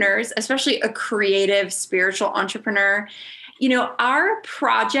entrepreneurs, especially a creative, spiritual entrepreneur, our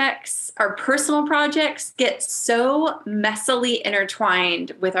projects, our personal projects get so messily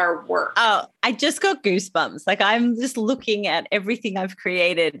intertwined with our work. Oh, I just got goosebumps. Like, I'm just looking at everything I've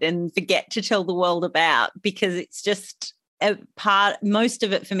created and forget to tell the world about, because it's just most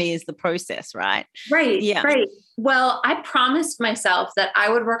of it for me is the process, right? Right. Yeah. Right. Well, I promised myself that I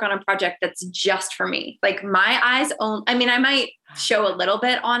would work on a project that's just for me. Like, my eyes only, I might show a little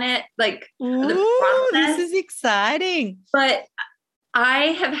bit on it, like the process. This is exciting. But I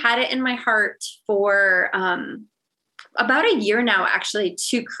have had it in my heart for about a year now, actually,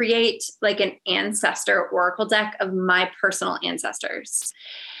 to create like an ancestor oracle deck of my personal ancestors.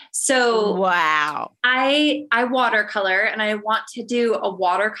 So wow, I watercolor, and I want to do a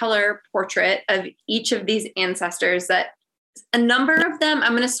watercolor portrait of each of these ancestors, that a number of them,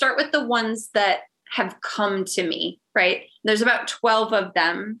 I'm going to start with the ones that have come to me, right? There's about 12 of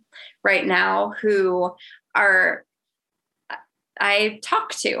them right now who I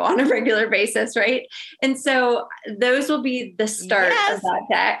talk to on a regular basis, right? And so those will be the start of that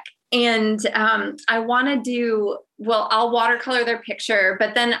deck. And I want to I'll watercolor their picture,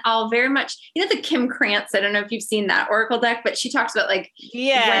 but then I'll very much, the Kim Krantz, I don't know if you've seen that Oracle deck, but she talks about like,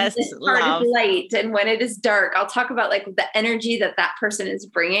 when this part is light and when it is dark. I'll talk about like the energy that person is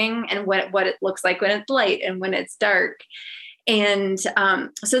bringing, and what it looks like when it's light and when it's dark. And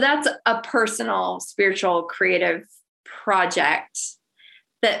so that's a personal, spiritual, creative project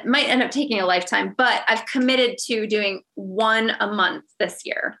that might end up taking a lifetime, but I've committed to doing one a month this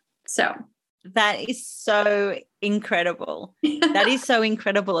year. So that is so incredible. That is so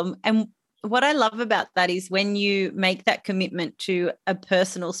incredible. And what I love about that is when you make that commitment to a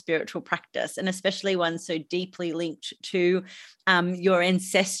personal spiritual practice, and especially one so deeply linked to your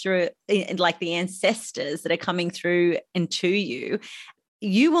ancestral, like the ancestors that are coming through and to you,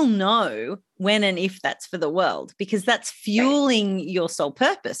 you will know when and if that's for the world, because that's fueling your soul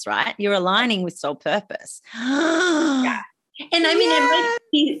purpose, right? You're aligning with soul purpose. Yeah. And I mean, it might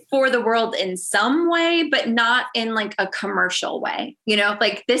be for the world in some way, but not in like a commercial way,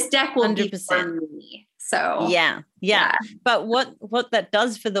 like this deck will 100%. Be for me. So yeah. But what that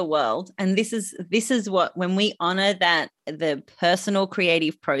does for the world, and this is what, when we honor that, the personal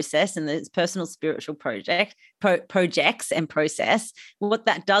creative process and the personal spiritual projects and process, what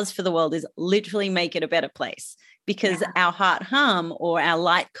that does for the world is literally make it a better place. Because our heart hum, or our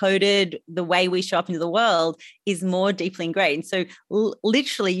light coded, the way we show up into the world, is more deeply ingrained. So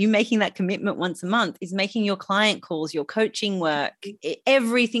literally you making that commitment once a month is making your client calls, your coaching work,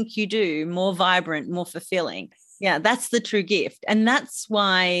 everything you do more vibrant, more fulfilling. Yeah, that's the true gift. And that's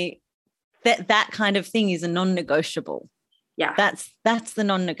why that kind of thing is a non-negotiable. Yeah. That's the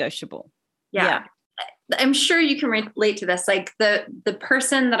non-negotiable. Yeah. I'm sure you can relate to this. Like the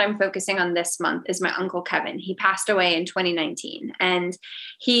person that I'm focusing on this month is my Uncle Kevin. He passed away in 2019, and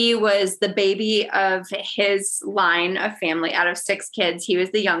he was the baby of his line of family. Out of 6 kids, he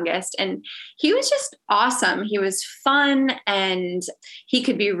was the youngest, and he was just awesome. He was fun, and he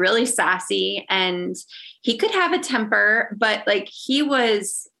could be really sassy, and he could have a temper, but like he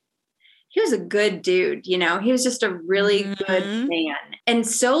was a good dude, he was just a really good man and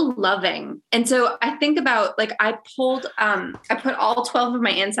so loving. And so I think about, like, I put all 12 of my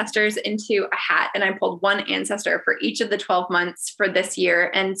ancestors into a hat, and I pulled one ancestor for each of the 12 months for this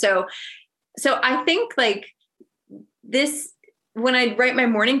year. And so I think like this, when I write my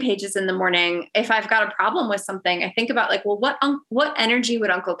morning pages in the morning, if I've got a problem with something, I think about like, well, what energy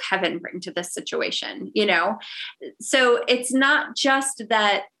would Uncle Kevin bring to this situation? So it's not just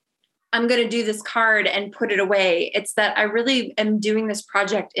that I'm going to do this card and put it away. It's that I really am doing this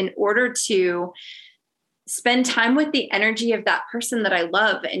project in order to spend time with the energy of that person that I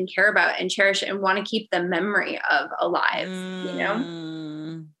love and care about and cherish and want to keep the memory of alive,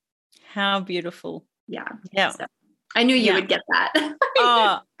 How beautiful. Yeah. So, I knew you would get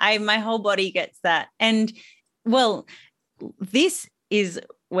that. My whole body gets that. And well, this is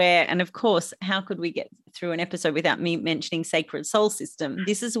where, and of course, how could we get through an episode without me mentioning Sacred Soul System?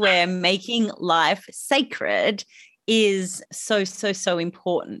 This is where making life sacred is so, so, so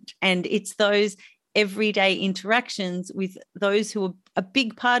important. And it's those everyday interactions with those who are a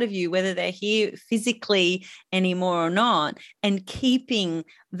big part of you, whether they're here physically anymore or not, and keeping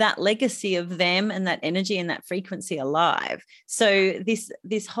that legacy of them and that energy and that frequency alive. So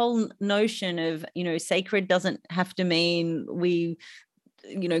this whole notion of, sacred doesn't have to mean we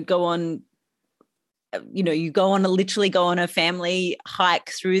go on, you literally go on a family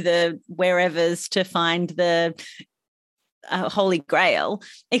hike through the wherevers to find the Holy Grail.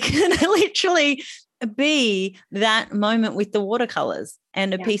 It can literally be that moment with the watercolors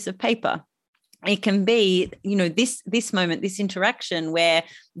and a piece of paper. It can be, this moment, this interaction where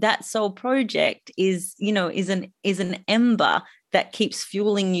that soul project is an ember that keeps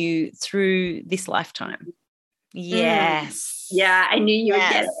fueling you through this lifetime. Yes. Yeah, I knew you would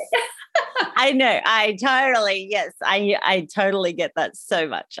get it. I know. I totally get that so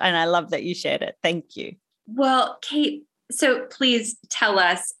much. And I love that you shared it. Thank you. Well, Kate, so please tell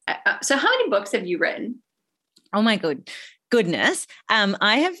us, so how many books have you written? Oh my goodness.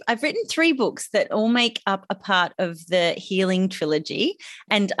 I've written 3 books that all make up a part of the Healing Trilogy.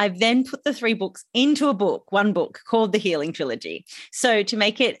 And I've then put the 3 books into one book called the Healing Trilogy. So to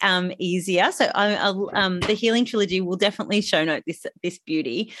make it easier, so the Healing Trilogy will definitely show note this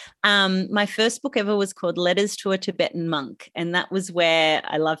beauty. My first book ever was called Letters to a Tibetan Monk. And that was where,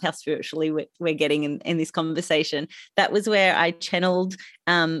 I love how spiritually we're getting in this conversation. That was where I channeled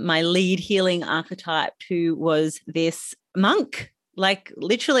my lead healing archetype, who was this monk, like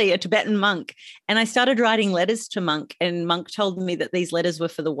literally a Tibetan monk. And I started writing letters to Monk, and Monk told me that these letters were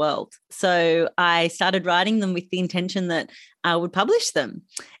for the world. So I started writing them with the intention that I would publish them.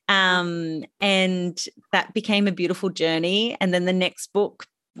 And that became a beautiful journey. And then the next book,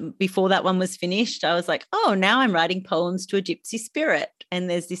 before that one was finished, I was like, oh, now I'm writing poems to a gypsy spirit. And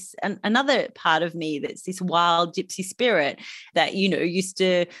there's this another part of me that's this wild gypsy spirit that, used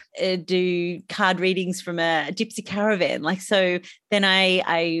to do card readings from a gypsy caravan. Like, so then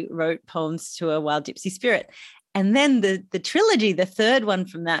I wrote poems to a wild gypsy spirit. And then the trilogy, the third one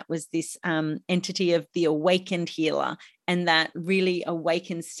from that, was this entity of the awakened healer, and that really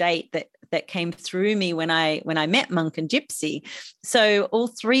awakened state that that came through me when I met Monk and Gypsy. So all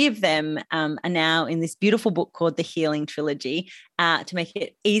three of them are now in this beautiful book called The Healing Trilogy, to make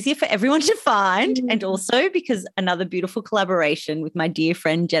it easier for everyone to find. And also because another beautiful collaboration with my dear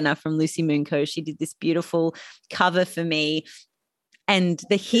friend Jenna from Lucy Moon Co. She did this beautiful cover for me. And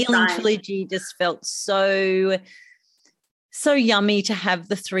the Healing Trilogy just felt so yummy to have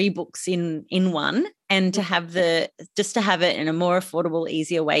the three books in one, and to have it in a more affordable,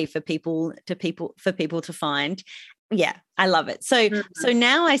 easier way for people to find. Yeah, I love it. So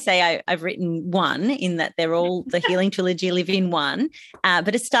now I say I've written one, in that they're all the Healing Trilogy live in one,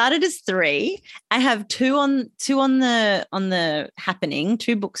 but it started as three. I have two on the happening,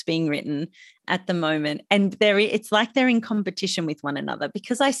 two books being written at the moment, and it's like they're in competition with one another.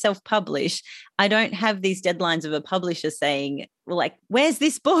 Because I self-publish, I don't have these deadlines of a publisher saying, well, like, where's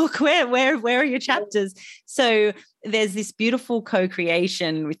this book? Where are your chapters? So there's this beautiful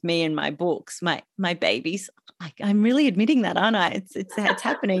co-creation with me and my books, my babies. I'm really admitting that, aren't I? It's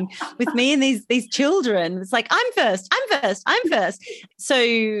happening with me and these children. It's like, I'm first.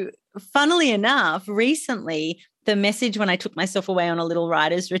 So funnily enough, recently, the message when I took myself away on a little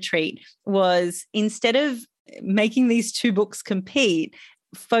writer's retreat was, instead of making these two books compete,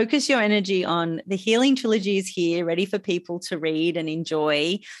 focus your energy on the Healing Trilogy is here, ready for people to read and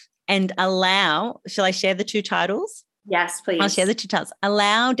enjoy, and shall I share the two titles? Yes, please. I'll share the two titles.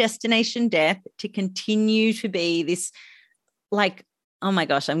 Allow Destination Death to continue to be this, like, oh my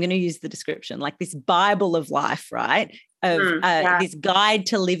gosh, I'm going to use the description, like this Bible of life, right? This guide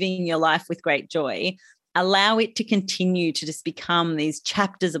to living your life with great joy. Allow it to continue to just become these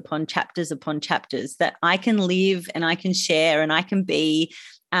chapters upon chapters upon chapters that I can live and I can share and I can be.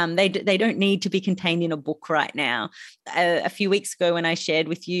 They don't need to be contained in a book right now. A few weeks ago, when I shared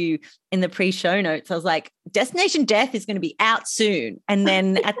with you in the pre-show notes, I was like, Destination Death is going to be out soon. And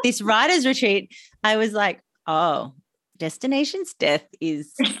then at this writer's retreat, I was like, oh, Destination's Death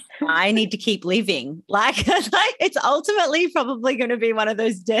is, I need to keep living. Like it's ultimately probably going to be one of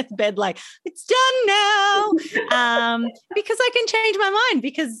those deathbed, like, it's done now, because I can change my mind,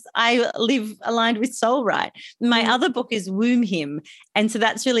 because I live aligned with soul right. My other book is Womb Hymn. And so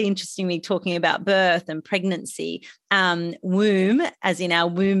that's really interesting, me talking about birth and pregnancy. Womb, as in our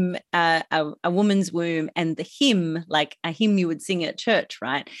womb, a woman's womb, and the hymn, like a hymn you would sing at church,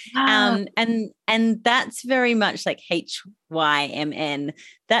 right? And that's very much like HYMN.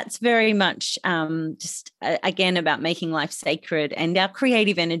 That's very much just again about making life sacred and our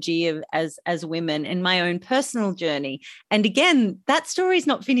creative energy as women, and my own personal journey. And again, that story is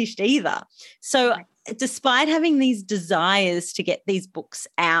not finished either. So despite having these desires to get these books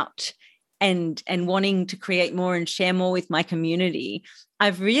out and wanting to create more and share more with my community,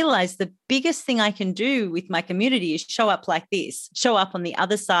 I've realized the biggest thing I can do with my community is show up like this, show up on the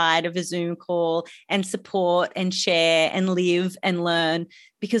other side of a Zoom call and support and share and live and learn,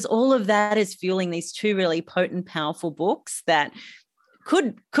 because all of that is fueling these two really potent, powerful books that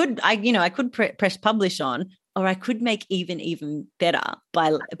I could press publish on, or I could make even better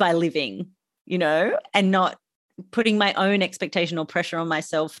by living, and not putting my own expectation or pressure on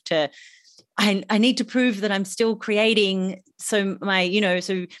myself to, I need to prove that I'm still creating, so my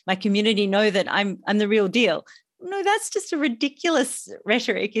community know that I'm the real deal. No, that's just a ridiculous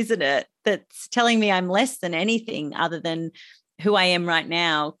rhetoric, isn't it? That's telling me I'm less than anything other than who I am right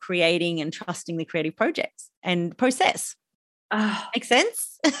now, creating and trusting the creative projects and process. Oh, makes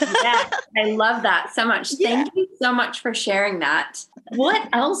sense? Yeah, I love that so much. Yeah. Thank you so much for sharing that. What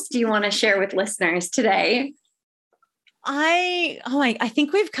else do you want to share with listeners today? I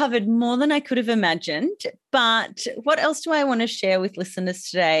think we've covered more than I could have imagined, but what else do I want to share with listeners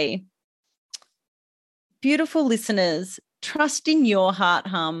today? Beautiful listeners, trust in your heart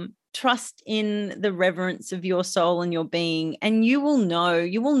hum, trust in the reverence of your soul and your being, and you will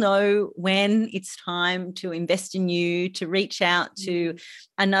know when it's time to invest in you, to reach out to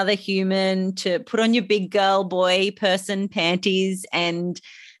another human, to put on your big girl, boy, person panties and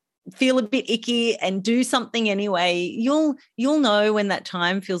feel a bit icky and do something anyway. You'll know when that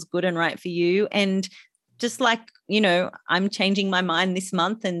time feels good and right for you. And just like, I'm changing my mind this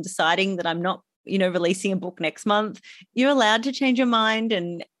month and deciding that I'm not, releasing a book next month, you're allowed to change your mind.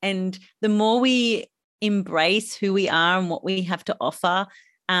 And the more we embrace who we are and what we have to offer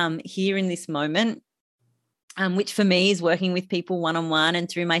here in this moment, which for me is working with people one-on-one and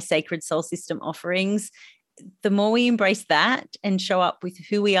through my Sacred Soul System offerings, the more we embrace that and show up with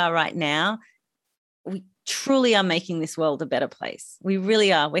who we are right now, we truly are making this world a better place. We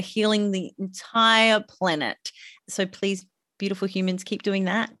really are. We're healing the entire planet. So please, beautiful humans, keep doing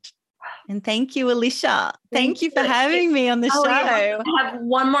that And thank you, Alicia. Thank you for having me on the show. I have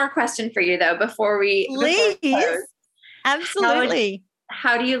one more question for you, though, before we Please. Absolutely.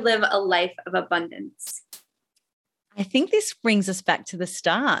 How do you live a life of abundance? I think this brings us back to the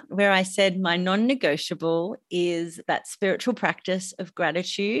start where I said my non-negotiable is that spiritual practice of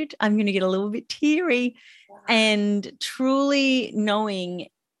gratitude. I'm going to get a little bit teary, and truly knowing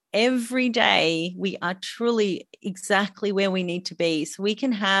every day we are truly exactly where we need to be. So we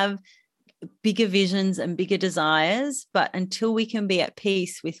can have bigger visions and bigger desires, but until we can be at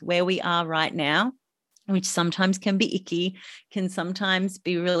peace with where we are right now, which sometimes can be icky, can sometimes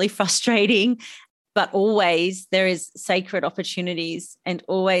be really frustrating, but always there is sacred opportunities, and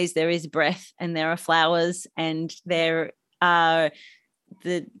always there is breath, and there are flowers, and there are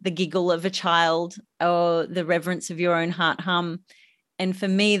the giggle of a child, or the reverence of your own heart hum. And for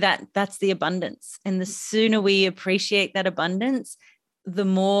me, that's the abundance. And the sooner we appreciate that abundance, the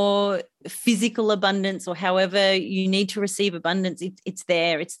more physical abundance, or however you need to receive abundance, it's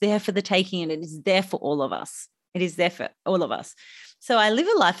there. It's there for the taking, and it is there for all of us. It is there for all of us. So I live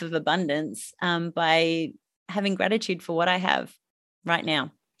a life of abundance by having gratitude for what I have right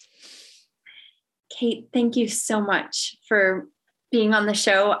now. Kate, thank you so much for being on the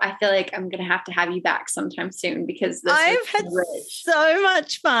show. I feel like I'm going to have you back sometime soon, because I've had so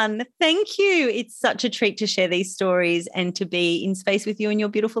much fun. Thank you. It's such a treat to share these stories and to be in space with you and your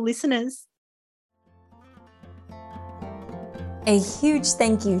beautiful listeners. A huge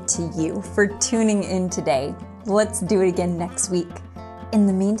thank you to you for tuning in today. Let's do it again next week. In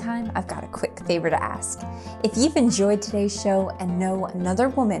the meantime, I've got a quick favor to ask. If you've enjoyed today's show and know another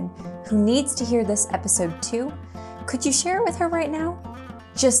woman who needs to hear this episode too, could you share it with her right now?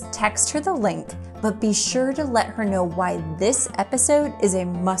 Just text her the link, but be sure to let her know why this episode is a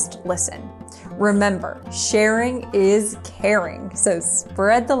must listen. Remember, sharing is caring, so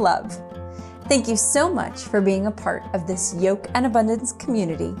spread the love. Thank you so much for being a part of this Yoke and Abundance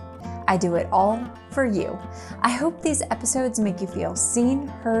community. I do it all for you. I hope these episodes make you feel seen,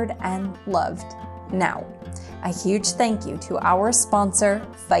 heard, and loved. Now, a huge thank you to our sponsor,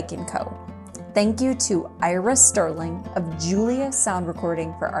 Fike & Co. Thank you to Ira Sterling of Julia Sound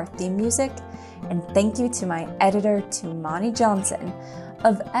Recording for our theme music, and thank you to my editor, Tumani Johnson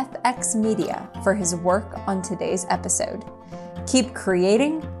of FX Media, for his work on today's episode. Keep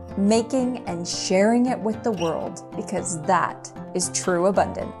creating, making, and sharing it with the world, because that is true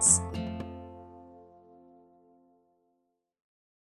abundance.